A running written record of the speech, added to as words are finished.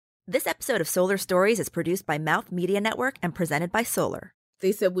This episode of Solar Stories is produced by Mouth Media Network and presented by Solar.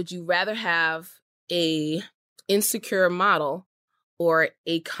 They said, would you rather have a insecure model or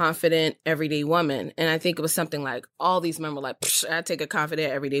a confident everyday woman? And I think it was something like all these men were like, I'd take a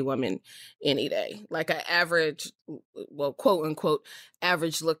confident everyday woman any day. Like an average, well, quote unquote,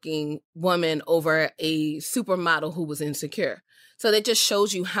 average looking woman over a supermodel who was insecure. So that just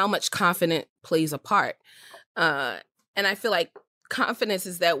shows you how much confidence plays a part. And I feel like confidence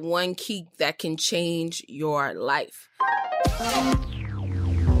is that one key that can change your life.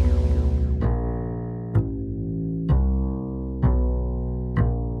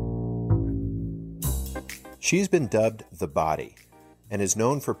 She's been dubbed The Body and is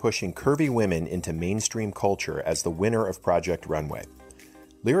known for pushing curvy women into mainstream culture as the winner of Project Runway.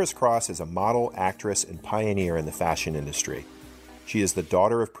 Lyris Cross is a model, actress, and pioneer in the fashion industry. She is the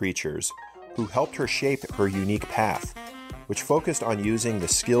daughter of preachers who helped her shape her unique path, which focused on using the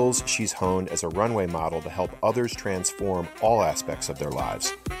skills she's honed as a runway model to help others transform all aspects of their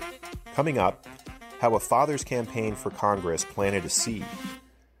lives. Coming up, how a father's campaign for Congress planted a seed,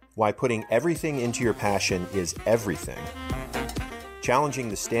 why putting everything into your passion is everything, challenging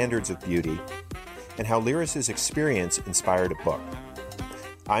the standards of beauty, and how Lyris's experience inspired a book.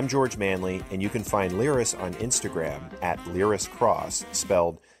 I'm George Manley, and you can find Lyris on Instagram at Lyris Cross,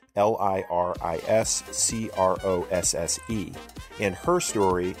 spelled LIRISCROSSE, and her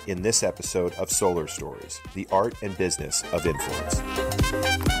story in this episode of Solar Stories, the art and business of influence.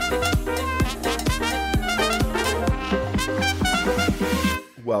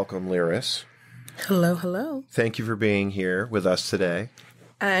 Welcome, Lyris. Hello, hello. Thank you for being here with us today.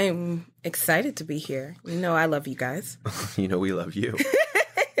 I'm excited to be here. You know I love you guys. You know we love you.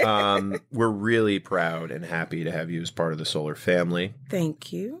 We're really proud and happy to have you as part of the Solar family.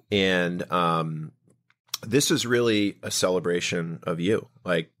 Thank you. And this is really a celebration of you.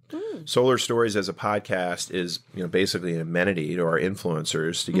 Like, Solar Stories as a podcast is, basically an amenity to our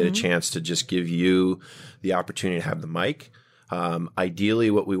influencers to get a chance to just give you the opportunity to have the mic. Ideally,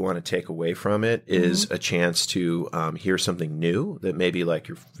 what we want to take away from it is a chance to hear something new that maybe like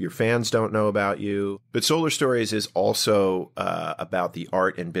your fans don't know about you. But Solar Stories is also about the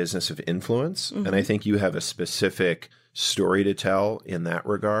art and business of influence. And I think you have a specific story to tell in that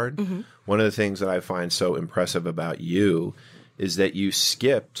regard. One of the things that I find so impressive about you is that you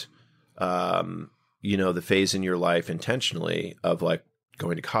skipped, the phase in your life intentionally of like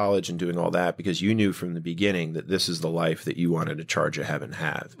going to college and doing all that because you knew from the beginning that this is the life that you wanted to charge ahead and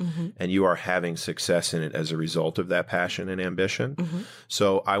have. And you are having success in it as a result of that passion and ambition.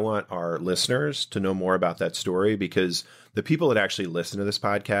 So I want our listeners to know more about that story because the people that actually listen to this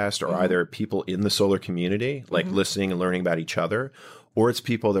podcast are either people in the solar community, like listening and learning about each other, or it's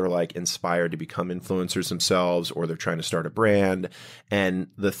people that are like inspired to become influencers themselves, or they're trying to start a brand. And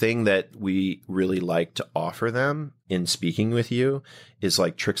the thing that we really like to offer them in speaking with you is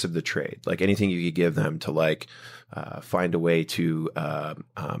like tricks of the trade, like anything you could give them to like find a way to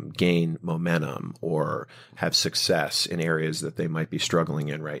gain momentum or have success in areas that they might be struggling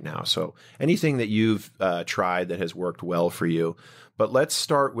in right now. So anything that you've tried that has worked well for you. But let's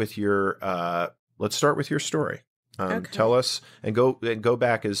start with your story. Okay. Tell us and go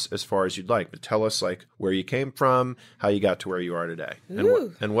back as far as you'd like, but tell us like where you came from, how you got to where you are today,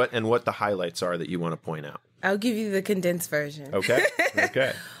 and what the highlights are that you want to point out. I'll give you the condensed version. Okay.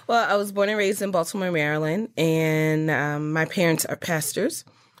 Okay. Well, I was born and raised in Baltimore, Maryland, and my parents are pastors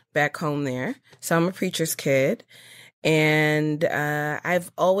back home there. So I'm a preacher's kid. And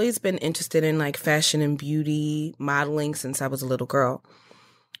I've always been interested in like fashion and beauty, modeling since I was a little girl.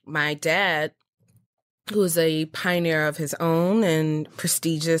 My dad, who is a pioneer of his own and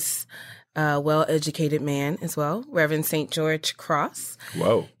prestigious, well-educated man as well, Reverend St. George Cross.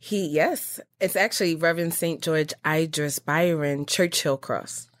 Whoa. It's actually Reverend St. George Idris Byron Churchill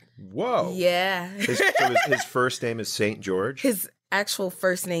Cross. Whoa. Yeah. His first name is St. George? His actual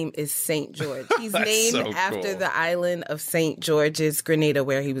first name is St. George. He's named after the island of St. George's, Grenada,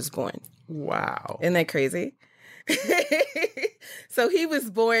 where he was born. Wow. Isn't that crazy? So he was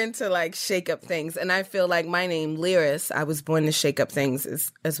born to like shake up things. And I feel like my name, Lyris, I was born to shake up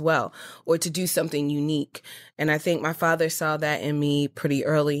things as well, or to do something unique. And I think my father saw that in me pretty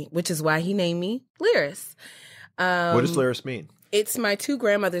early, which is why he named me Lyris. What does Lyris mean? It's my two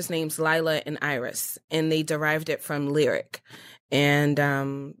grandmothers' names, Lila and Iris, and they derived it from lyric. And,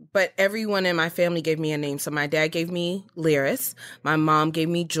 but everyone in my family gave me a name. So my dad gave me Lyris, my mom gave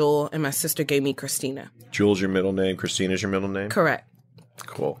me Jewel, and my sister gave me Christina. Jewel's your middle name, Christina's your middle name? Correct.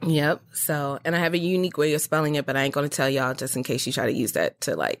 Cool. Yep. So, and I have a unique way of spelling it, but I ain't going to tell y'all just in case you try to use that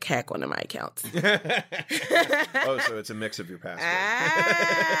to like hack one of my accounts. Oh, so it's a mix of your password.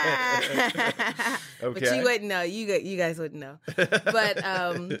 Okay. But you wouldn't know. You guys wouldn't know.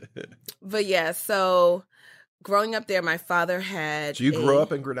 But yeah, so growing up there, my father had. So you grew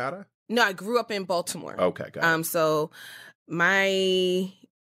up in Grenada? No, I grew up in Baltimore. Okay, got it. So my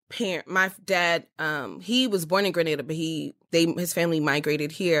dad, he was born in Grenada, but his family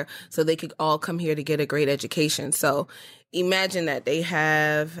migrated here so they could all come here to get a great education. So imagine that they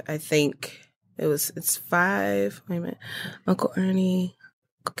have, I think it's 5. Wait a minute, Uncle Ernie,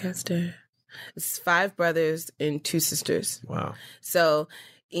 Uncle Kester. It's 5 brothers and 2 sisters. Wow. So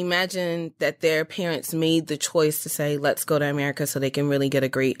imagine that their parents made the choice to say, let's go to America so they can really get a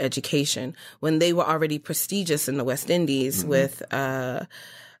great education when they were already prestigious in the West Indies with,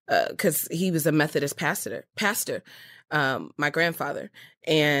 because he was a Methodist pastor, my grandfather.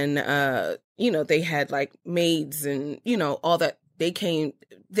 And, they had like maids and, all that. They came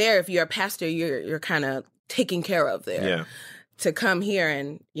there. If you're a pastor, you're kind of taken care of there. Yeah. To come here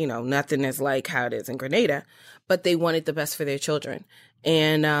and, nothing is like how it is in Grenada, but they wanted the best for their children.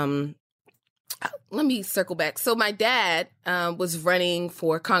 And let me circle back. So my dad was running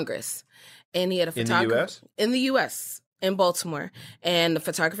for Congress, and he had a photographer. In the U.S.? In the U.S., in Baltimore. And the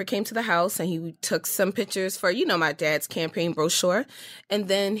photographer came to the house, and he took some pictures for, my dad's campaign brochure. And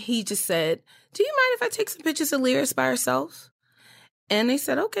then he just said, do you mind if I take some pictures of Lyris by herself? And they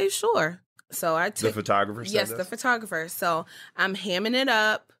said, okay, sure. So I took... The photographer said Yes, this? the photographer. So I'm hamming it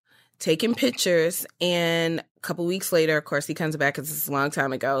up, taking pictures, and a couple weeks later, of course, he comes back, because it's a long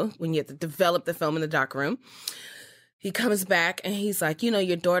time ago, when you have to develop the film in the doc room. He comes back, and he's like,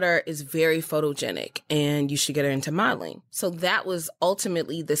 your daughter is very photogenic, and you should get her into modeling. So that was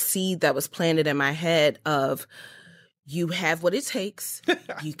ultimately the seed that was planted in my head of, you have what it takes,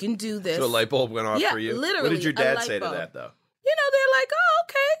 you can do this. So a light bulb went off for you? Literally. What did your dad say to that, though? They're like, oh,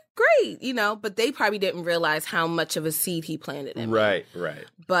 okay, great, but they probably didn't realize how much of a seed he planted in me. Right.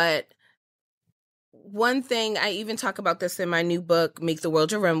 But one thing, I even talk about this in my new book, Make the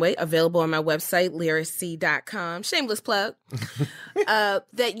World Your Runway, available on my website, lyrisc.com, shameless plug,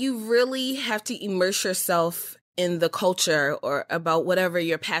 that you really have to immerse yourself in the culture or about whatever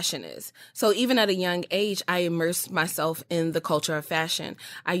your passion is. So even at a young age, I immersed myself in the culture of fashion.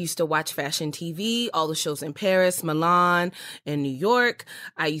 I used to watch fashion TV, all the shows in Paris, Milan, and New York.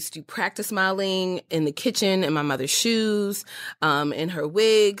 I used to practice modeling in the kitchen in my mother's shoes, in her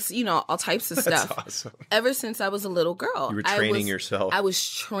wigs, all types of stuff. That's awesome. Ever since I was a little girl. You were training yourself. I was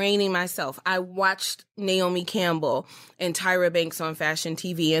training myself. I watched Naomi Campbell and Tyra Banks on fashion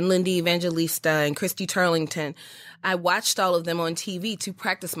TV, and Lindy Evangelista and Christy Turlington. I watched all of them on TV to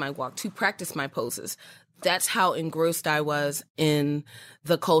practice my walk, to practice my poses. That's how engrossed I was in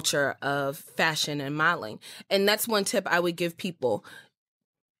the culture of fashion and modeling. And that's one tip I would give people.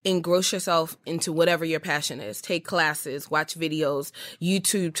 Engross yourself into whatever your passion is. Take classes, watch videos,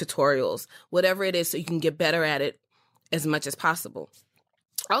 YouTube tutorials, whatever it is, so you can get better at it as much as possible.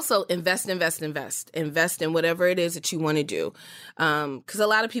 Also, invest in whatever it is that you want to do. Because a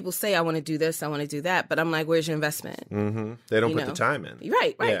lot of people say, I want to do this, I want to do that. But I'm like, where's your investment? Mm-hmm. They don't put the time in.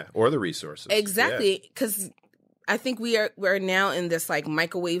 Right. Yeah, or the resources. Exactly. Because I think we're now in this like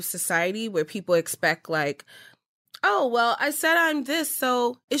microwave society where people expect like, oh, well, I said I'm this,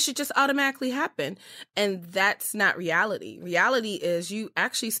 so it should just automatically happen. And that's not reality. Reality is you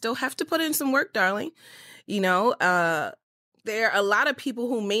actually still have to put in some work, darling. There are a lot of people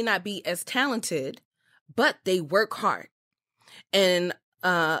who may not be as talented, but they work hard. And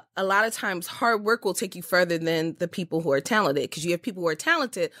a lot of times hard work will take you further than the people who are talented, because you have people who are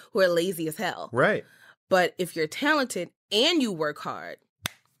talented who are lazy as hell. Right. But if you're talented and you work hard,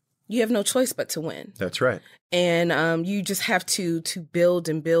 you have no choice but to win. That's right. And you just have to build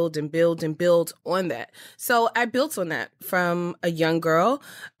and build and build and build on that. So I built on that from a young girl.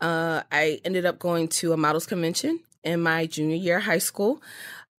 I ended up going to a models convention in my junior year of high school.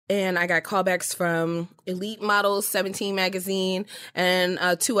 And I got callbacks from Elite Models, 17 Magazine, and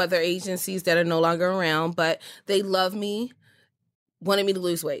 2 other agencies that are no longer around. But they love me, wanted me to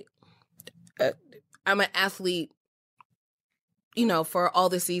lose weight. I'm an athlete, for all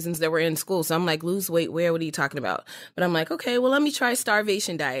the seasons that we're in school. So I'm like, lose weight where? What are you talking about? But I'm like, okay, well, let me try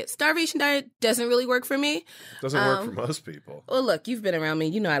starvation diet. Starvation diet doesn't really work for me. Doesn't work for most people. Well, look, you've been around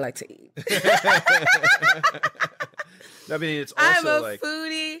me. I like to eat. I mean, it's also I'm a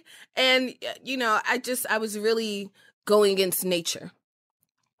foodie. And, I was really going against nature.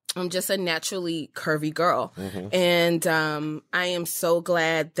 I'm just a naturally curvy girl. Mm-hmm. And I am so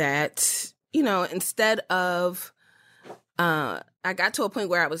glad that, instead of I got to a point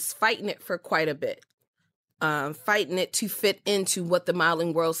where I was fighting it for quite a bit. Fighting it to fit into what the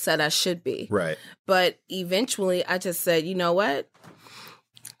modeling world said I should be. Right. But eventually I just said, you know what?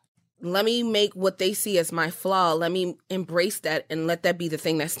 Let me make what they see as my flaw. Let me embrace that and let that be the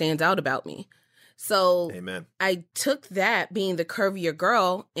thing that stands out about me. So Amen. I took that being the curvier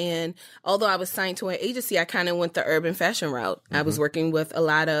girl, and although I was signed to an agency, I kind of went the urban fashion route. I was working with a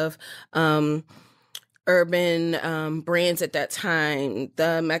lot of urban brands at that time,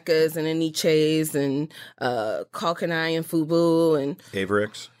 the Meccas and the Nietzsche's and Kalkanai and Fubu and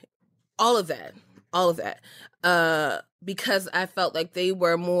Averix. all of that. Because I felt like they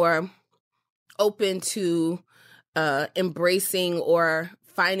were more open to embracing or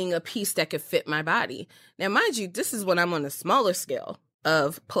finding a piece that could fit my body. Now, mind you, this is when I'm on a smaller scale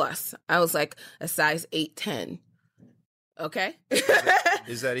of plus. I was like a size 8, 10. Okay.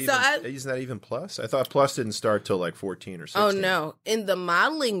 Is that even plus? I thought plus didn't start till like 14 or 16. Oh no. In the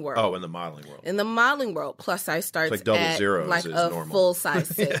modeling world. Oh, in the modeling world. In the modeling world, plus size starts it's like double at zeros like is a normal. full size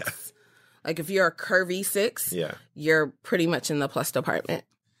 6. Yeah. Like if you're a curvy 6, Yeah. you're pretty much in the plus department.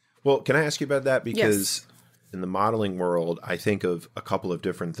 Well, can I ask you about that? Because in the modeling world, I think of a couple of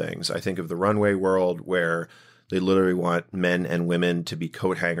different things. I think of the runway world where they literally want men and women to be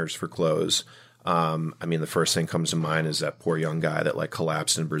coat hangers for clothes. I mean, the first thing comes to mind is that poor young guy that like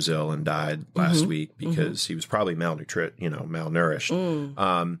collapsed in Brazil and died last week because he was probably malnourished.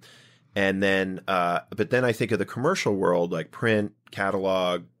 And then, but then I think of the commercial world, like print,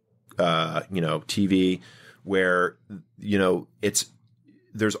 catalog, TV, where,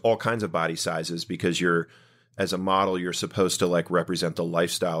 there's all kinds of body sizes because as a model, you're supposed to like represent the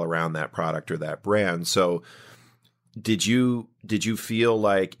lifestyle around that product or that brand. So did you feel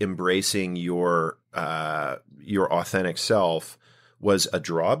like embracing your authentic self was a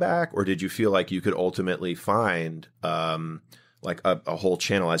drawback, or did you feel like you could ultimately find like a whole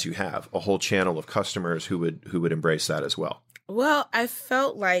channel, as you have a whole channel of customers who would embrace that as well? Well, I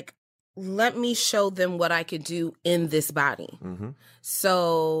felt like, let me show them what I could do in this body. Mm-hmm.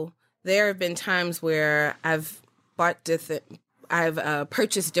 So there have been times where I've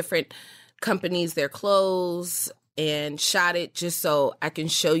purchased different companies, their clothes, and shot it just so I can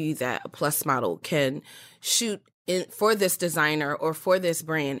show you that a plus model can shoot for this designer or for this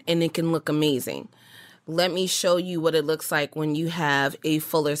brand and it can look amazing. Let me show you what it looks like when you have a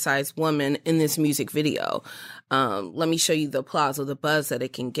fuller size woman in this music video. Let me show you the applause or the buzz that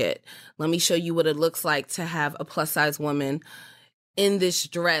it can get. Let me show you what it looks like to have a plus size woman in this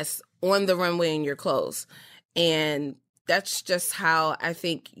dress on the runway in your clothes. And that's just how I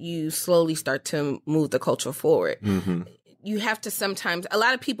think you slowly start to move the culture forward. Mm-hmm. You have to sometimes, a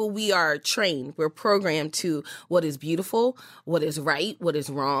lot of people, we are trained, we're programmed to what is beautiful, what is right, what is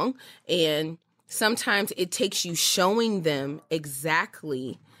wrong. And sometimes it takes you showing them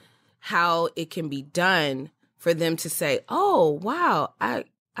exactly how it can be done for them to say, oh, wow, I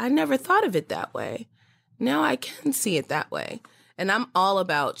never thought of it that way. Now I can see it that way. And I'm all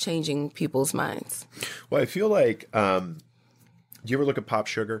about changing people's minds. Well, I feel like, do you ever look at Pop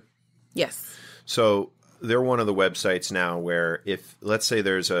Sugar? Yes. So they're one of the websites now where if, let's say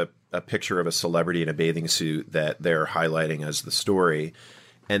there's a picture of a celebrity in a bathing suit that they're highlighting as the story,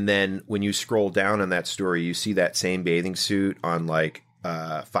 and then when you scroll down on that story, you see that same bathing suit on like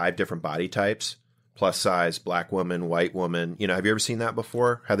 5 different body types. Plus size, black woman, white woman. Have you ever seen that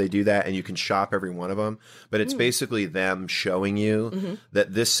before? How they do that? And you can shop every one of them. But it's basically them showing you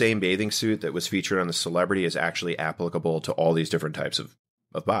that this same bathing suit that was featured on the celebrity is actually applicable to all these different types of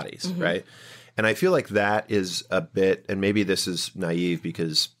bodies, right? And I feel like that is a bit, and maybe this is naive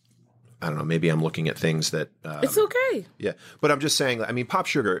because, I don't know, maybe I'm looking at things that... it's okay. Yeah. But I'm just saying, I mean, Pop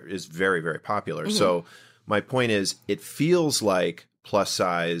Sugar is very, very popular. So my point is, it feels like plus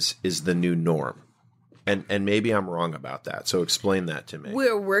size is the new norm. And maybe I'm wrong about that. So explain that to me.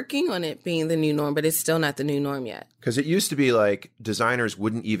 We're working on it being the new norm, but it's still not the new norm yet. Because it used to be like designers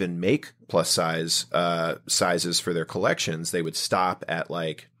wouldn't even make plus size sizes for their collections. They would stop at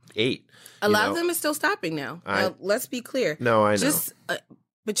like 8. A lot of them are still stopping now. Let's be clear. No, I know.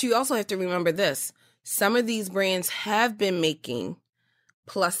 But you also have to remember this. Some of these brands have been making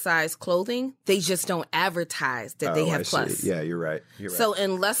plus size clothing. They just don't advertise that they have plus. See. Yeah, you're right. So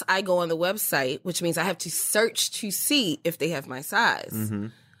unless I go on the website, which means I have to search to see if they have my size. Mm-hmm.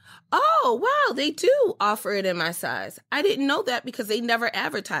 Oh, wow, they do offer it in my size. I didn't know that because they never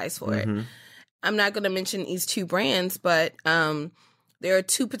advertise for it. I'm not going to mention these 2 brands, but there are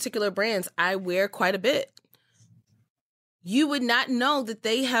 2 particular brands I wear quite a bit. You would not know that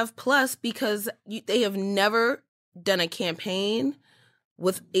they have plus because they have never done a campaign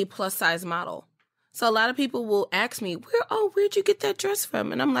with a plus size model. So a lot of people will ask me, where'd you get that dress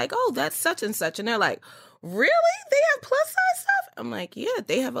from? And I'm like, oh, that's such and such. And they're like, really? They have plus size stuff? I'm like, yeah,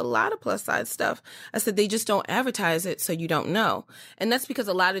 they have a lot of plus size stuff. I said, they just don't advertise it, so you don't know. And that's because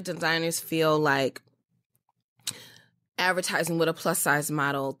a lot of designers feel like advertising with a plus size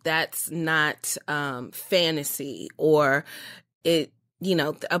model, that's not fantasy, or it,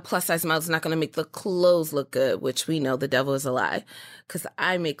 a plus size model is not going to make the clothes look good, which we know the devil is a lie, because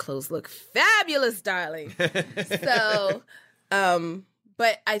I make clothes look fabulous, darling. So,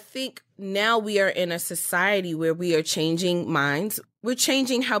 but I think now we are in a society where we are changing minds. We're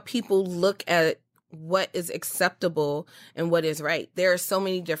changing how people look at what is acceptable and what is right. There are so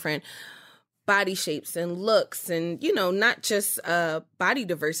many different body shapes and looks and, not just body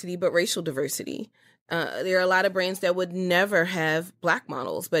diversity, but racial diversity. There are a lot of brands that would never have Black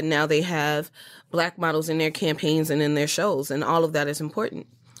models, but now they have Black models in their campaigns and in their shows, and all of that is important.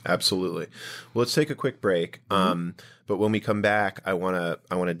 Absolutely. Well, let's take a quick break. But when we come back, I want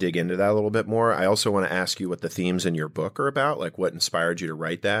to dig into that a little bit more. I also want to ask you what the themes in your book are about, like what inspired you to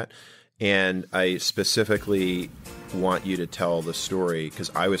write that. And I specifically want you to tell the story, because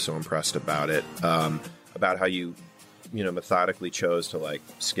I was so impressed about it, about how you methodically chose to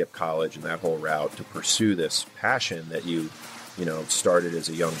skip college and that whole route to pursue this passion that you started as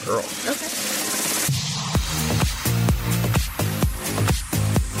a young girl. Okay.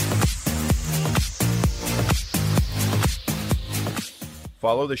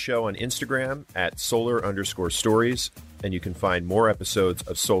 Follow the show on Instagram at solar_stories, and you can find more episodes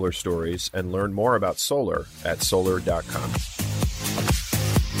of Solar Stories and learn more about solar at solar.com.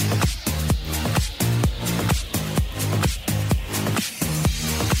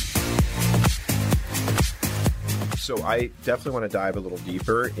 So I definitely want to dive a little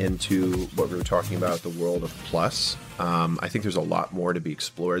deeper into what we were talking about, the world of plus. I think there's a lot more to be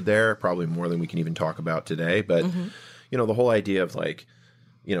explored there, probably more than we can even talk about today. But, the whole idea of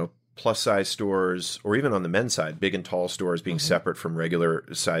plus size stores, or even on the men's side, big and tall stores being separate from regular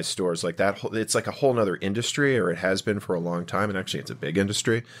size stores like that. It's like a whole nother industry, or it has been for a long time. And actually it's a big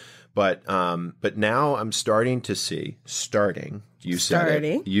industry. But now I'm starting to see, you said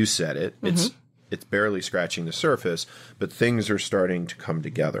it. It's barely scratching the surface, but things are starting to come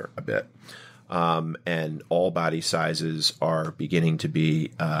together a bit. And all body sizes are beginning to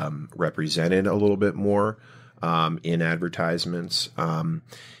be represented a little bit more in advertisements.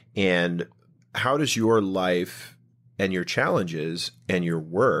 And how does your life and your challenges and your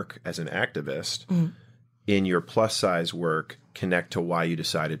work as an activist in your plus size work connect to why you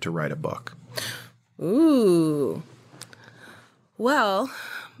decided to write a book? Ooh. Well,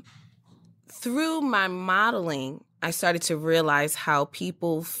 through my modeling, I started to realize how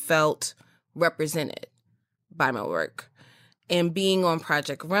people felt represented by my work. And being on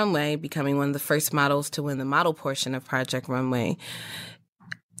Project Runway, becoming one of the first models to win the model portion of Project Runway,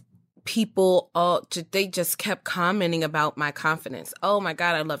 people they just kept commenting about my confidence. Oh my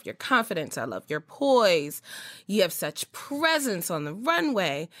God, I love your confidence. I love your poise. You have such presence on the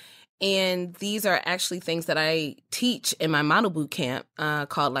runway. And these are actually things that I teach in my model boot camp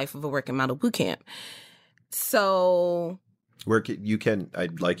called Life of a Working Model Boot Camp. So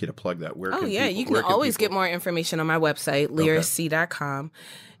I'd like you to plug that. You can always get more information on my website, lyrac.com.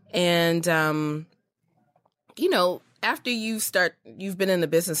 And, after you've been in the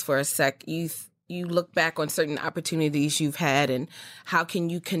business for a sec, you look back on certain opportunities you've had and how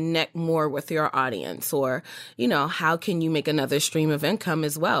can you connect more with your audience, or, how can you make another stream of income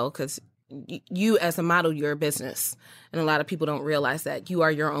as well? Because you as a model, you're a business. And a lot of people don't realize that you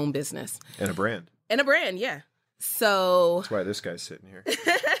are your own business. And a brand. Yeah. So that's why this guy's sitting here.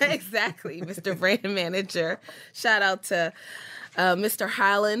 Exactly. Mr. Brand Manager. Shout out to Mr.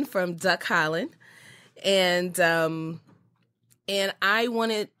 Highland from Duck Highland. And I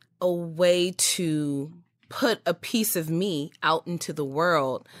wanted a way to put a piece of me out into the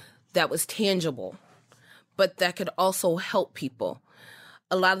world that was tangible, but that could also help people.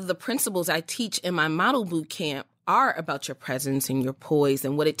 A lot of the principles I teach in my model boot camp are about your presence and your poise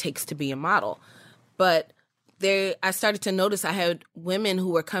and what it takes to be a model. But I started to notice I had women who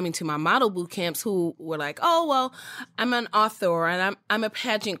were coming to my model boot camps who were like, oh, well, I'm an author and I'm a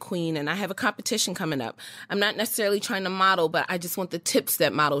pageant queen and I have a competition coming up. I'm not necessarily trying to model, but I just want the tips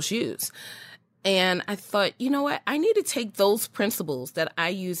that models use. And I thought, you know what? I need to take those principles that I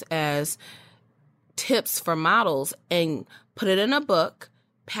use as tips for models and put it in a book,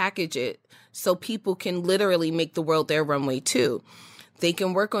 package it so people can literally make the world their runway too. They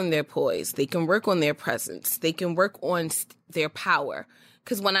can work on their poise. They can work on their presence. They can work on their power.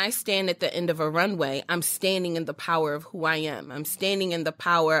 Because when I stand at the end of a runway, I'm standing in the power of who I am. I'm standing in the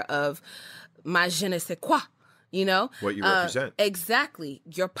power of my je ne sais quoi, you know? What you represent. Exactly.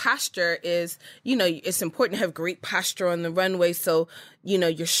 Your posture is, you know, it's important to have great posture on the runway so, you know,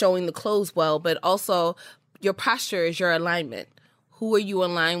 you're showing the clothes well, but also your posture is your alignment. Who are you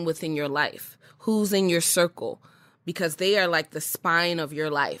aligned with in your life? Who's in your circle? Because they are like the spine of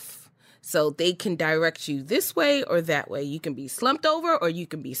your life. So they can direct you this way or that way. You can be slumped over or you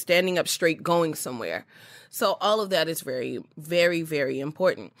can be standing up straight going somewhere. So all of that is very, very, very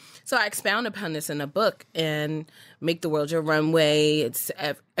important. So I expound upon this in the book and Make the World Your Runway. It's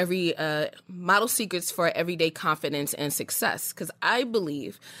every model secrets for everyday confidence and success. Because I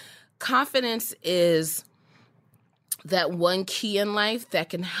believe confidence is that one key in life that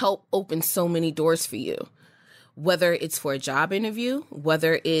can help open so many doors for you. Whether it's for a job interview,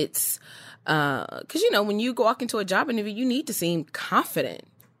 whether it's, because, you know, when you walk into a job interview, you need to seem confident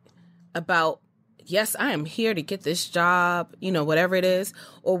about, yes, I am here to get this job, you know, whatever it is,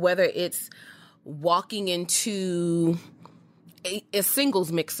 or whether it's walking into a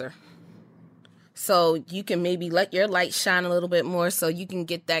singles mixer. So you can maybe let your light shine a little bit more so you can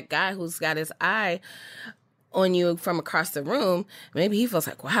get that guy who's got his eye on you from across the room. Maybe he feels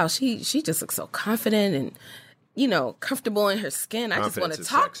like, wow, she just looks so confident and, you know, comfortable in her skin. I just want to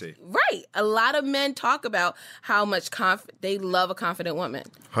talk. Sexy. Right. A lot of men talk about how much they love a confident woman.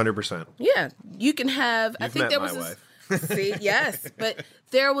 100%. Yeah. You can have, You've I think met there my was wife. See, yes. But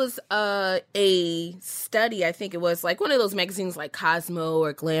there was a study, I think it was like one of those magazines like Cosmo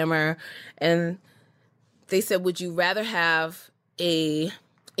or Glamour. And they said, would you rather have a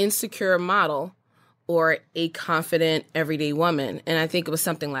insecure model or a confident everyday woman? And I think it was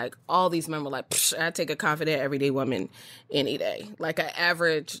something like all these men were like, I'd take a confident everyday woman any day. Like an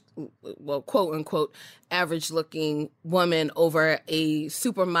average, well, quote unquote, average looking woman over a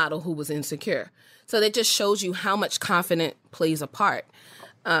supermodel who was insecure. So that just shows you how much confidence plays a part.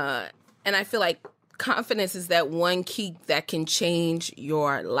 And I feel like confidence is that one key that can change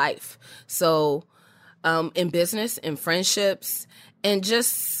your life. So in business, in friendships, and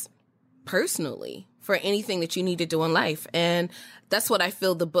just personally, for anything that you need to do in life. And that's what I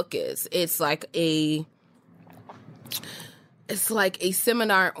feel the book is. It's like a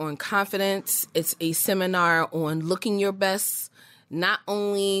seminar on confidence. It's a seminar on looking your best, not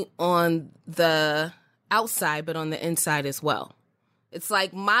only on the outside, but on the inside as well. It's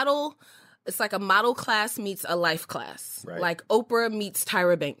like a model class meets a life class. Right. Like Oprah meets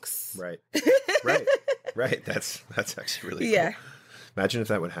Tyra Banks. Right. Right. That's actually really cool. Yeah. Imagine if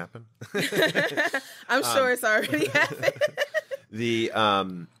that would happen. I'm sure it's already happened. The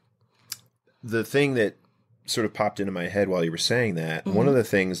thing that sort of popped into my head while you were saying that, one of the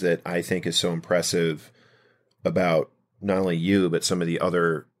things that I think is so impressive about not only you, but some of the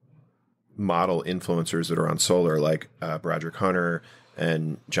other model influencers that are on Solar, like Broderick Hunter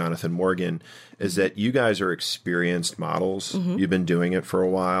and Jonathan Morgan, is that you guys are experienced models. You've been doing it for a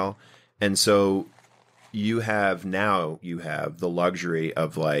while. And so you have the luxury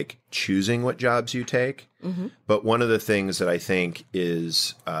of like choosing what jobs you take. But one of the things that I think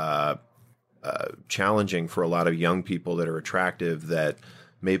is challenging for a lot of young people that are attractive that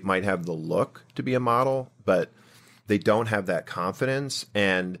might have the look to be a model, but they don't have that confidence.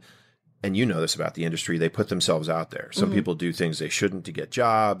 And you know this about the industry, they put themselves out there. Some people do things they shouldn't to get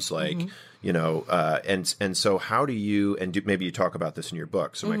jobs, like, you know, and so how do you, maybe you talk about this in your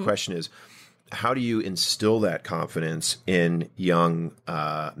book. So my question is, how do you instill that confidence in young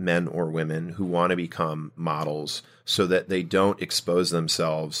men or women who want to become models so that they don't expose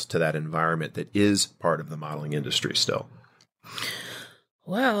themselves to that environment that is part of the modeling industry still?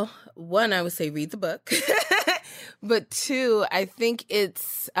 Well, one, I would say read the book. But two, I think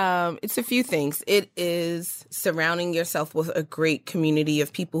it's a few things. It is surrounding yourself with a great community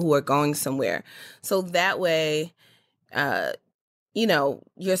of people who are going somewhere. So that way, you know,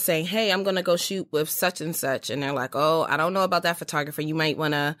 you're saying, hey, I'm going to go shoot with such and such. And they're like, oh, I don't know about that photographer. You might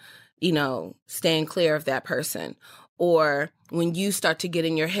want to, you know, stand clear of that person. Or when you start to get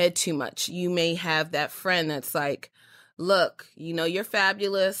in your head too much, you may have that friend that's like, look, you know, you're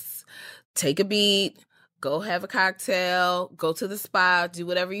fabulous. Take a beat. Go have a cocktail. Go to the spa. Do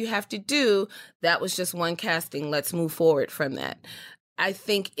whatever you have to do. That was just one casting. Let's move forward from that. I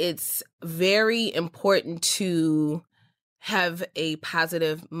think it's very important to have a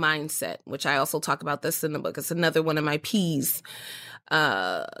positive mindset, which I also talk about this in the book. It's another one of my P's.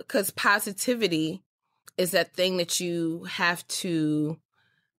 Because positivity is that thing that you have to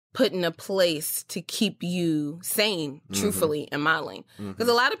put in a place to keep you sane, truthfully, in modeling. Because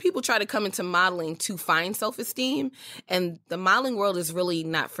a lot of people try to come into modeling to find self-esteem, and the modeling world is really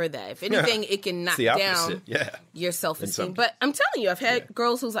not for that. If anything, it can knock down your self-esteem. But I'm telling you, I've had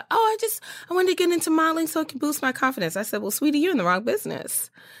girls who's like, oh, I wanted to get into modeling so it can boost my confidence. I said, well, sweetie, you're in the wrong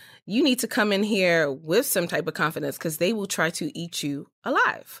business. You need to come in here with some type of confidence, because they will try to eat you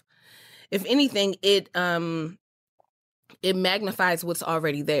alive. If anything, it magnifies what's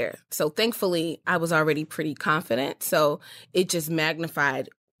already there. So thankfully, I was already pretty confident. So it just magnified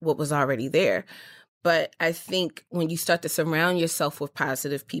what was already there. But I think when you start to surround yourself with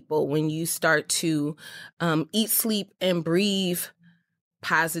positive people, when you start to eat, sleep, and breathe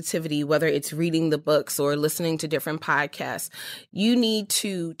positivity, whether it's reading the books or listening to different podcasts, you need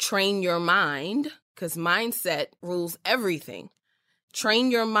to train your mind, because mindset rules everything.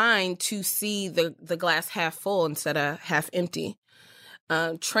 Train your mind to see the glass half full instead of half empty.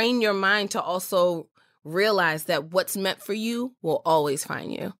 Train your mind to also realize that what's meant for you will always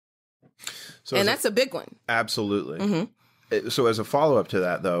find you. And that's a big one. Absolutely. So as a follow-up to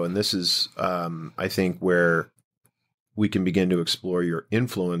that, though, and this is, I think, where we can begin to explore your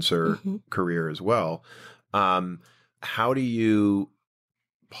influencer career as well. How do you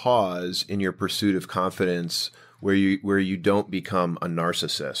pause in your pursuit of confidence where you don't become a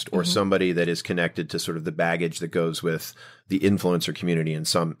narcissist or somebody that is connected to sort of the baggage that goes with the influencer community in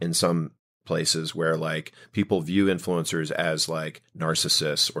some places where like people view influencers as like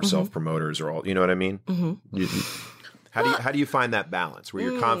narcissists or self-promoters or all, you know what I mean? How do you find that balance where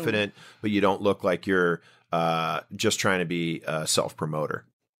you're confident, but you don't look like you're just trying to be a self-promoter?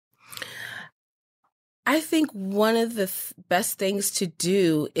 I think one of the best things to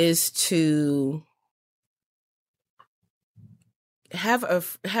do is to have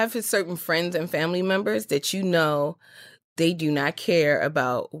certain friends and family members that you know they do not care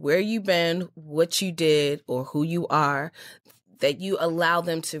about where you've been, what you did, or who you are, that you allow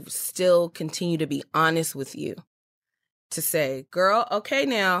them to still continue to be honest with you. To say, girl, okay,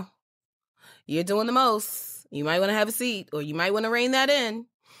 now you're doing the most. You might want to have a seat, or you might want to rein that in.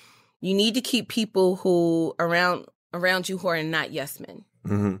 You need to keep people who around you who are not yes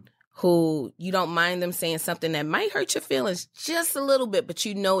men. Who you don't mind them saying something that might hurt your feelings just a little bit, but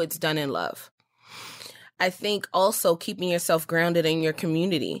you know it's done in love. I think also keeping yourself grounded in your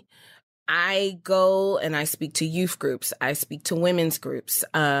community. I go and I speak to youth groups. I speak to women's groups.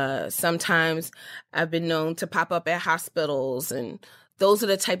 Sometimes I've been known to pop up at hospitals, and those are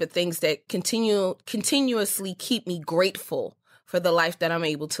the type of things that continuously keep me grateful for the life that I'm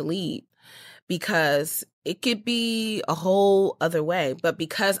able to lead. Because it could be a whole other way, but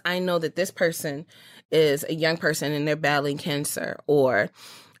because I know that this person is a young person and they're battling cancer, or,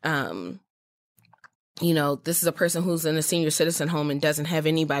 this is a person who's in a senior citizen home and doesn't have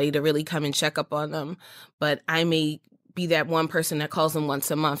anybody to really come and check up on them, but I may be that one person that calls them once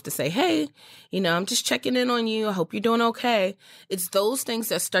a month to say, hey, I'm just checking in on you. I hope you're doing okay. It's those things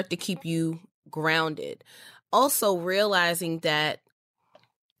that start to keep you grounded. Also realizing that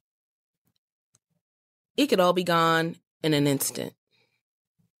it could all be gone in an instant.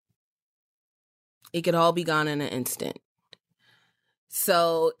 It could all be gone in an instant.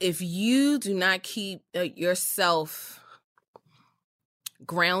 So if you do not keep yourself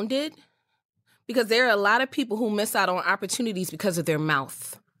grounded, because there are a lot of people who miss out on opportunities because of their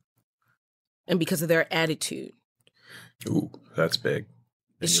mouth and because of their attitude. Ooh, that's big.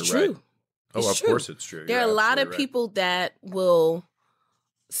 And it's you're true. Right. Oh, of course it's true. There are a lot of people that will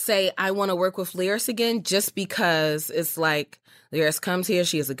say, I want to work with Lyris again, just because it's like, Lyris comes here,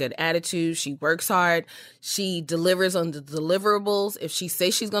 she has a good attitude, she works hard, she delivers on the deliverables. If she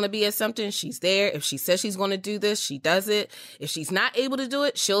says she's going to be at something, she's there. If she says she's going to do this, she does it. If she's not able to do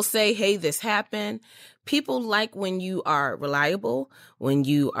it, she'll say, hey, this happened. People like when you are reliable, when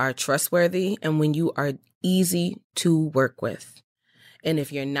you are trustworthy, and when you are easy to work with. And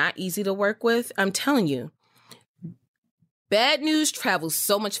if you're not easy to work with, I'm telling you, bad news travels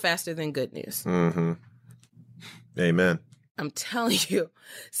so much faster than good news. Amen. I'm telling you.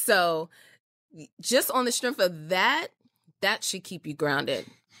 So just on the strength of that should keep you grounded.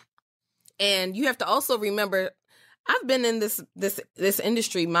 And you have to also remember, I've been in this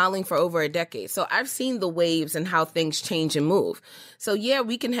industry modeling for over a decade. So I've seen the waves and how things change and move. So yeah,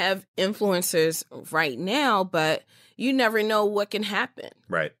 we can have influencers right now, but you never know what can happen.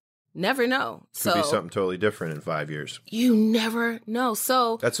 Right. Never know. Could be something totally different in 5 years. You never know.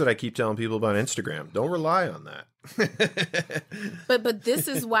 So that's what I keep telling people about Instagram. Don't rely on that. But this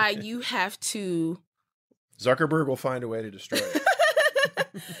is why you have to. Zuckerberg will find a way to destroy it.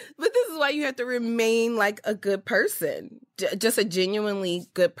 But this is why you have to remain like a good person, just a genuinely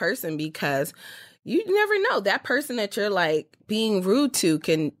good person, because you never know, that person that you're like being rude to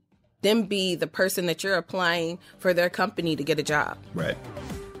can then be the person that you're applying for their company to get a job. Right.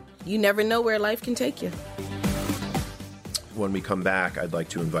 You never know where life can take you. When we come back, I'd like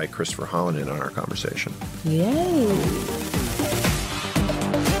to invite Christopher Holland in on our conversation. Yay.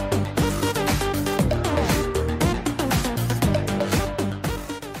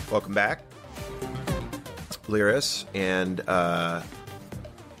 Welcome back. Lyris and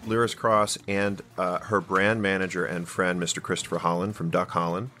Lyris Cross and her brand manager and friend, Mr. Christopher Holland from Duck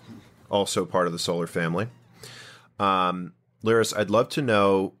Holland, also part of the Solar family. Lyris, I'd love to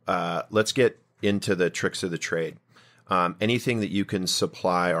know, let's get into the tricks of the trade. Anything that you can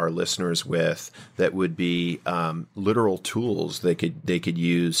supply our listeners with that would be literal tools they could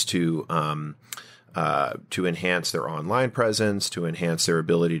use to enhance their online presence, to enhance their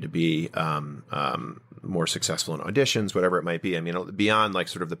ability to be more successful in auditions, whatever it might be. I mean, beyond like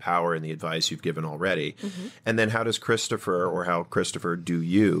sort of the power and the advice you've given already. Mm-hmm. And then how does Christopher, or how Christopher do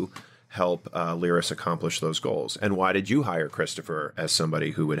you help Lyris accomplish those goals? And why did you hire Christopher as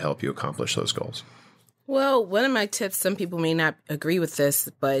somebody who would help you accomplish those goals? Well, one of my tips, some people may not agree with this,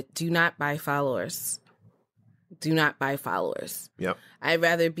 but do not buy followers. Do not buy followers. Yep. I'd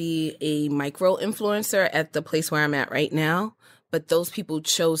rather be a micro influencer at the place where I'm at right now, but those people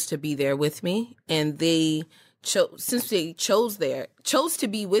chose to be there with me, and since they chose to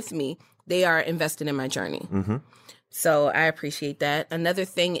be with me, they are invested in my journey. Mm-hmm. So I appreciate that. Another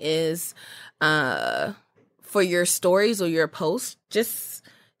thing is, for your stories or your posts, just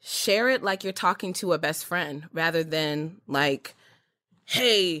share it like you're talking to a best friend, rather than like,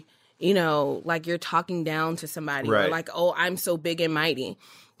 hey, like you're talking down to somebody, right, or like, oh, I'm so big and mighty.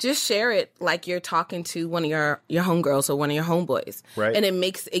 Just share it like you're talking to one of your homegirls or one of your homeboys. Right. And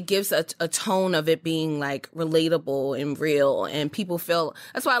it gives a tone of it being like relatable and real. And people feel,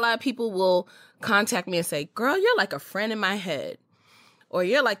 that's why a lot of people will contact me and say, girl, you're like a friend in my head. Or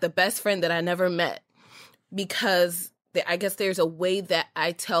you're like the best friend that I never met. Because I guess there's a way that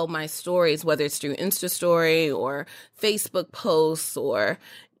I tell my stories, whether it's through Insta story or Facebook posts or,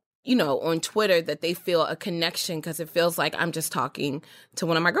 on Twitter, that they feel a connection because it feels like I'm just talking to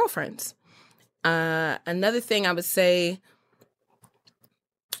one of my girlfriends. Another thing I would say,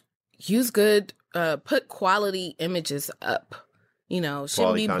 put quality images up.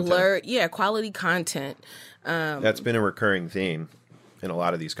 Shouldn't be blurred. Yeah, quality content. That's been a recurring theme in a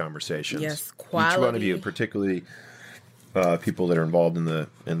lot of these conversations. Yes, quality. Each one of you, particularly people that are involved in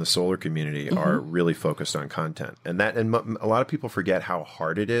the solar community, mm-hmm, are really focused on content, and a lot of people forget how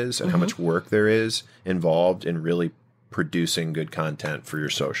hard it is and mm-hmm, how much work there is involved in really producing good content for your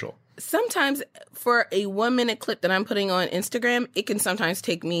social. Sometimes for a 1-minute clip that I'm putting on Instagram, it can sometimes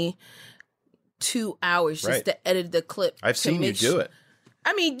take me 2 hours just to edit the clip. I've seen you do it.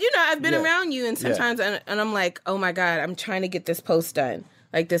 I mean, I've been around you, and sometimes and I'm like, oh my God, I'm trying to get this post done.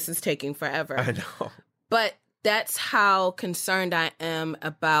 Like, this is taking forever. I know. But that's how concerned I am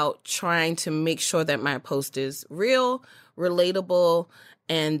about trying to make sure that my post is real, relatable,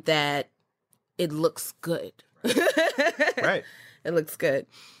 and that it looks good. Right. It looks good.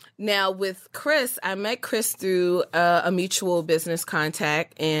 Now, with Chris, I met Chris through a mutual business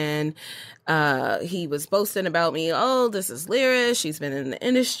contact, and he was boasting about me. Oh, this is Lyris. She's been in the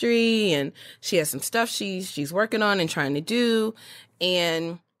industry, and she has some stuff she's working on and trying to do.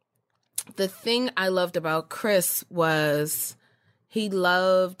 And the thing I loved about Chris was he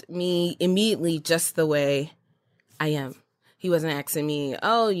loved me immediately just the way I am. He wasn't asking me,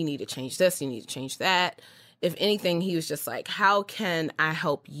 oh, you need to change this, you need to change that. If anything, he was just like, how can I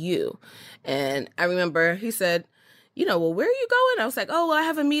help you? And I remember he said, well, where are you going? I was like, oh, well, I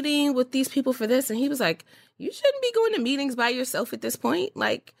have a meeting with these people for this. And he was like, you shouldn't be going to meetings by yourself at this point.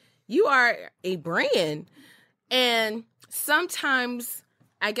 Like, you are a brand. And sometimes,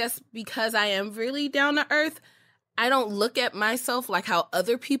 I guess because I am really down to earth, I don't look at myself like how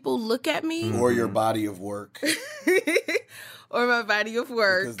other people look at me. Or your body of work. Or my body of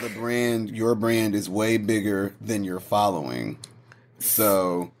work. Because your brand is way bigger than your following.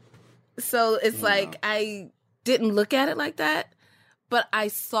 So it's like I didn't look at it like that, but I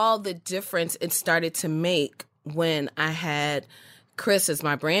saw the difference it started to make when I had Chris as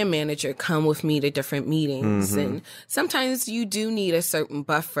my brand manager come with me to different meetings. Mm-hmm. And sometimes you do need a certain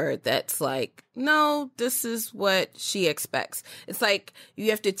buffer that's like, no, this is what she expects. It's like you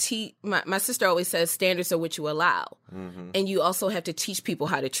have to teach. My sister always says standards are what you allow. Mm-hmm. And you also have to teach people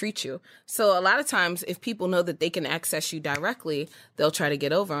how to treat you. So a lot of times if people know that they can access you directly, they'll try to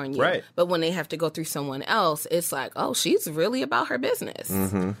get over on you. Right. But when they have to go through someone else, it's like, oh, she's really about her business.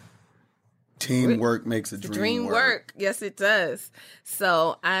 Mm-hmm. Teamwork makes a dream work. Yes, it does.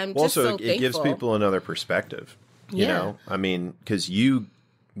 So I'm just also, so thankful. it gives people another perspective. You know, I mean, because you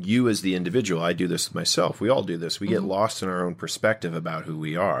as the individual, I do this myself. We all do this. We get lost in our own perspective about who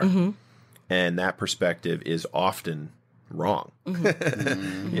we are, and that perspective is often wrong.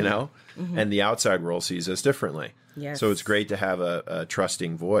 You know, and the outside world sees us differently. Yes. So it's great to have a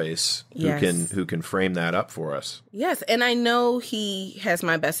trusting voice who can frame that up for us. Yes, and I know he has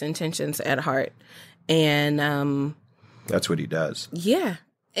my best intentions at heart, and that's what he does. Yeah,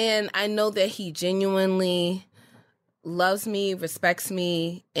 and I know that he genuinely loves me, respects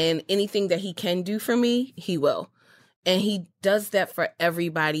me, and anything that he can do for me, he will, and he does that for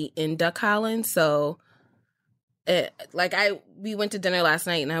everybody in Duck Holland. So, we went to dinner last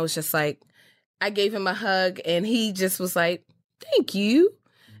night, and I was just like, I gave him a hug, and he just was like, "Thank you."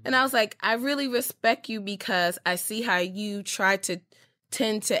 And I was like, I really respect you because I see how you try to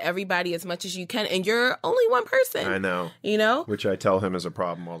tend to everybody as much as you can, and you're only one person. I know. You know? Which I tell him is a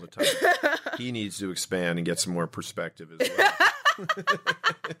problem all the time. He needs to expand and get some more perspective as well.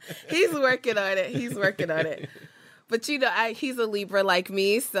 He's working on it. But, you know, he's a Libra like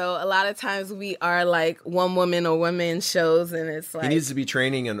me, so a lot of times we are like one woman or women shows, and it's like... He needs to be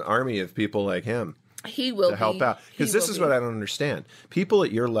training an army of people like him. He will to help out. Because this is what I don't understand. People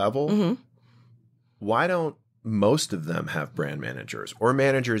at your level, why don't most of them have brand managers or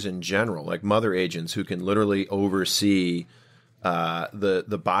managers in general, like mother agents who can literally oversee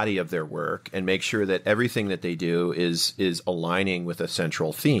the body of their work and make sure that everything that they do is aligning with a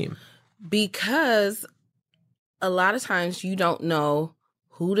central theme? Because a lot of times you don't know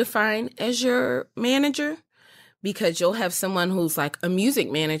who to find as your manager. Because you'll have someone who's like a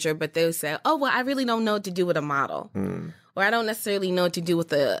music manager, but they'll say, oh, well, I really don't know what to do with a model. Or I don't necessarily know what to do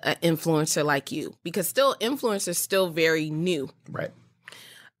with an influencer like you. Because still, influencers still very new. Right.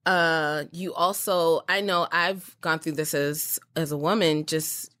 You also, I know I've gone through this as a woman,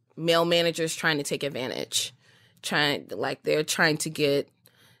 just male managers trying to take advantage. They're trying to get,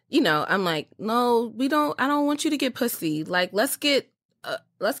 you know, I'm like, no, I don't want you to get pussy. Like, let's get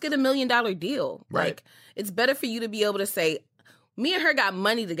 $1 million deal. Right. Like, it's better for you to be able to say, me and her got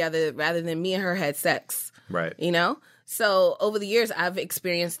money together rather than me and her had sex. Right. You know? So over the years, I've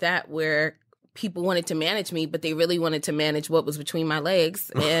experienced that where people wanted to manage me, but they really wanted to manage what was between my legs.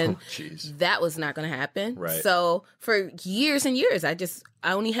 And that was not going to happen. Right. So for years and years, I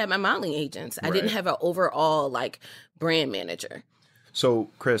only had my modeling agents. I didn't have an overall like brand manager. So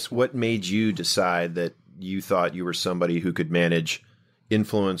Chris, what made you decide that you thought you were somebody who could manage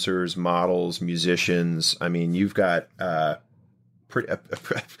influencers, models, musicians? I mean, you've got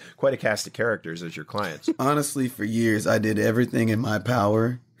quite a cast of characters as your clients. Honestly, for years, I did everything in my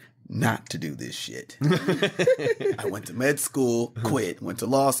power not to do this shit. I went to med school, quit, went to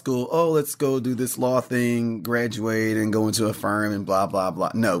law school. Oh, let's go do this law thing, graduate and go into a firm and blah, blah,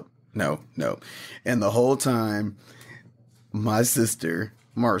 blah. No. And the whole time, my sister,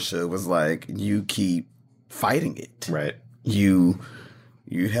 Marsha, was like, you keep fighting it. Right. You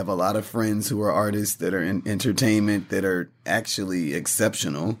have a lot of friends who are artists that are in entertainment that are actually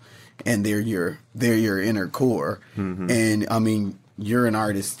exceptional, and they're your inner core. And I mean, you're an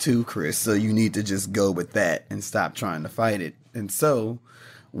artist too, Chris, so you need to just go with that and stop trying to fight it. And so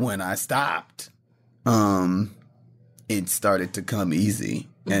when I stopped, it started to come easy.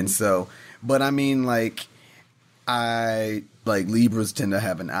 And so, but I mean, like Libras tend to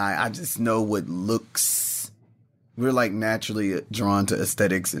have an eye. I just know what looks. We're like naturally drawn to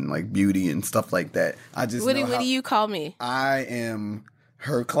aesthetics and like beauty and stuff like that. I just what do you call me? I am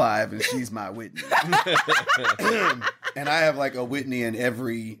her Clive and she's my Whitney. And I have like a Whitney in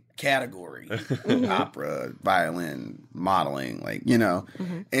every category. Opera, violin, modeling, like, you know.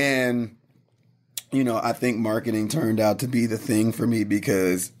 And, you know, I think marketing turned out to be the thing for me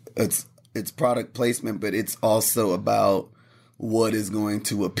because it's product placement, but it's also about what is going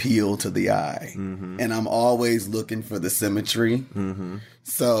to appeal to the eye. And I'm always looking for the symmetry.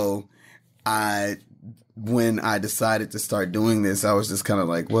 So when I decided to start doing this, I was just kind of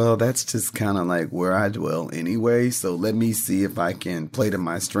like, well, that's just kind of like where I dwell anyway. So let me see if I can play to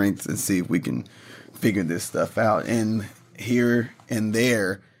my strengths and see if we can figure this stuff out. And here and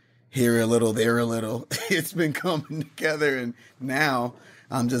there, here a little, there a little, it's been coming together. And now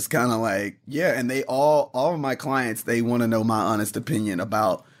I'm just kind of like, yeah. And they all of my clients, they want to know my honest opinion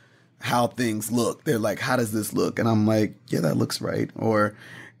about how things look. They're like, how does this look? And I'm like, yeah, that looks right. Or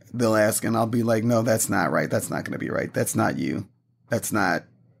they'll ask and I'll be like, no, that's not right. That's not going to be right. That's not you. That's not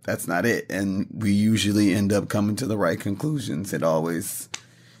it. And we usually end up coming to the right conclusions. It always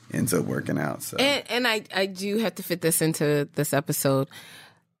ends up working out. So, and I do have to fit this into this episode.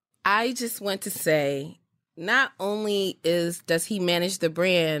 I just want to say, not only does he manage the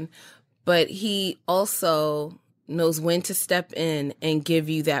brand, but he also knows when to step in and give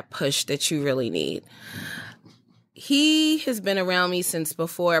you that push that you really need. He has been around me since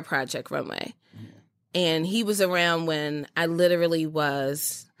before Project Runway. And he was around when I literally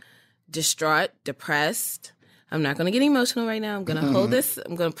was distraught, depressed. I'm not going to get emotional right now. I'm going to hold this.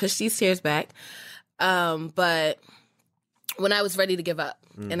 I'm going to push these tears back. But when I was ready to give up.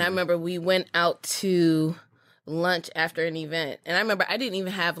 And I remember we went out to lunch after an event. And I remember I didn't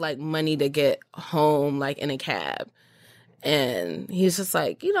even have like money to get home like in a cab. And he was just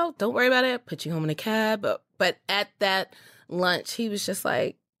like, don't worry about it. I'll put you home in a cab. But at that lunch, he was just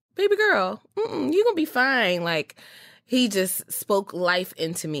like, baby girl, you're going to be fine. Like, he just spoke life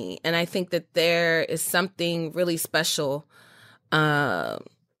into me. And I think that there is something really special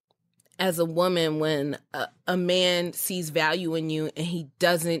as a woman when a man sees value in you and he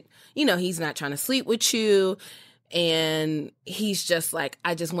doesn't, he's not trying to sleep with you. And he's just like,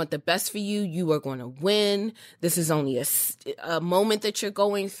 I just want the best for you. You are going to win. This is only a moment that you're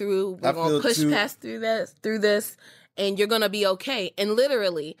going through. We're going to push past through this, and you're going to be okay. And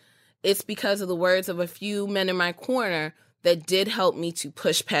literally, it's because of the words of a few men in my corner that did help me to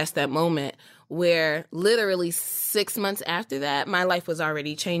push past that moment, where literally 6 months after that, my life was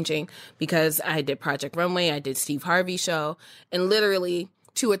already changing because I did Project Runway, I did Steve Harvey show, and literally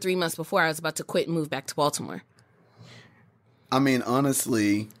 2 or 3 months before, I was about to quit and move back to Baltimore. I mean,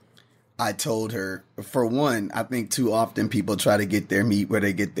 honestly, I told her, for one, I think too often people try to get their meat where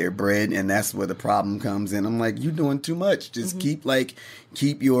they get their bread, and that's where the problem comes in. I'm like, you're doing too much. Just keep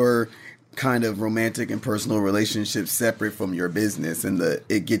your kind of romantic and personal relationships separate from your business, and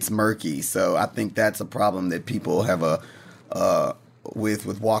it gets murky. So I think that's a problem that people have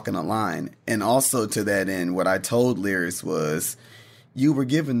with walking a line. And also to that end, what I told Lyris was, you were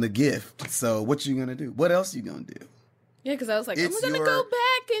given the gift. So what you gonna do? What else you gonna do? Yeah, because I was like, I'm going to go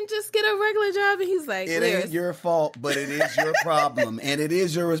back and just get a regular job. And he's like, it ain't your fault, but it is your problem. And it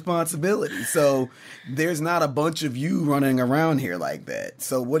is your responsibility. So there's not a bunch of you running around here like that.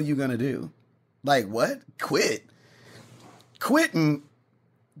 So what are you going to do? Like what? Quit. Quitting,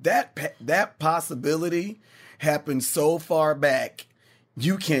 that possibility happened so far back,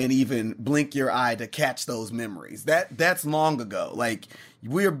 you can't even blink your eye to catch those memories. That's long ago. Like,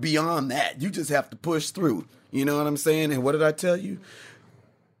 we're beyond that. You just have to push through. You know what I'm saying? And what did I tell you?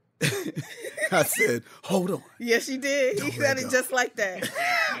 I said, hold on. Yes, you did. He said it just like that.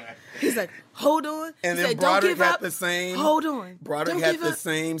 He's like, hold on. And he then said, Broderick don't give had up. the same. Hold on. Broderick had the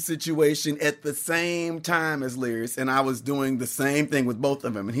same situation at the same time as Lyris, and I was doing the same thing with both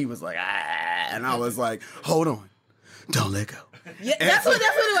of them. And he was like, and I was like, hold on, don't let go. Yeah, that's what it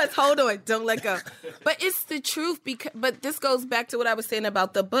was. Hold on, don't let go. But it's the truth. But this goes back to what I was saying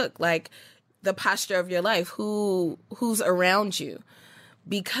about the book, like the posture of your life, who's around you.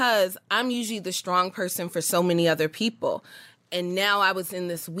 Because I'm usually the strong person for so many other people. And now I was in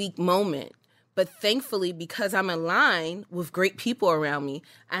this weak moment. But thankfully, because I'm aligned with great people around me,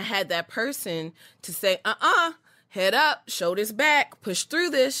 I had that person to say, head up, shoulders back, push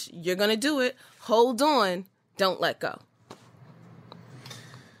through this. You're going to do it. Hold on. Don't let go.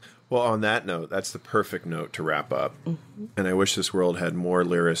 Well, on that note, that's the perfect note to wrap up. Mm-hmm. And I wish this world had more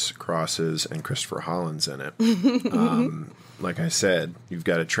Lyris Crosses and Christopher Hollands in it. Like I said, you've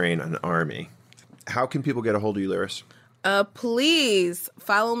got to train an army. How can people get a hold of you, Lyris? Please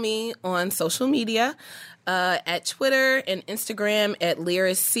follow me on social media at Twitter and Instagram at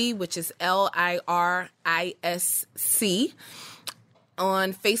LyrisC, which is LIRISC.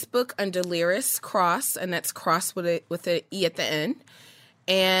 On Facebook under Lyris Cross, and that's Cross with an E at the end.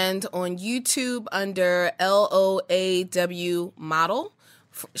 And on YouTube under LOAW Model,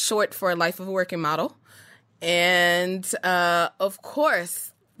 short for Life of a Working Model. And of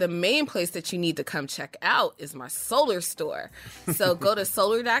course, the main place that you need to come check out is my Solar store. So go to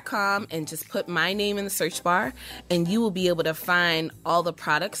solar.com and just put my name in the search bar, and you will be able to find all the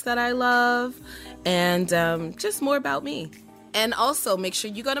products that I love and just more about me. And also make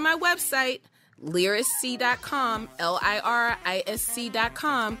sure you go to my website, LyrisC.com, LIRISC.com,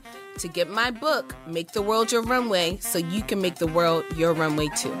 to get my book, Make the World Your Runway, so you can make the world your runway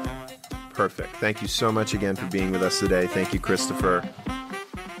too. Perfect. Thank you so much again for being with us today. Thank you, Christopher.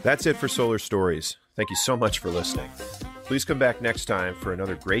 That's it for Solar Stories. Thank you so much for listening. Please come back next time for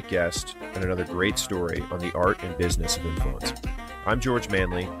another great guest and another great story on the art and business of influence. I'm George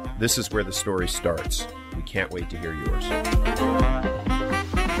Manley. This is where the story starts. We can't wait to hear yours.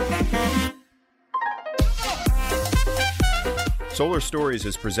 Solar Stories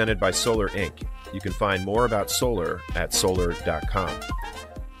is presented by Solar Inc. You can find more about Solar at solar.com.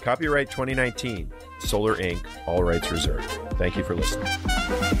 Copyright 2019, Solar Inc., all rights reserved. Thank you for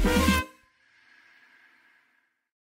listening.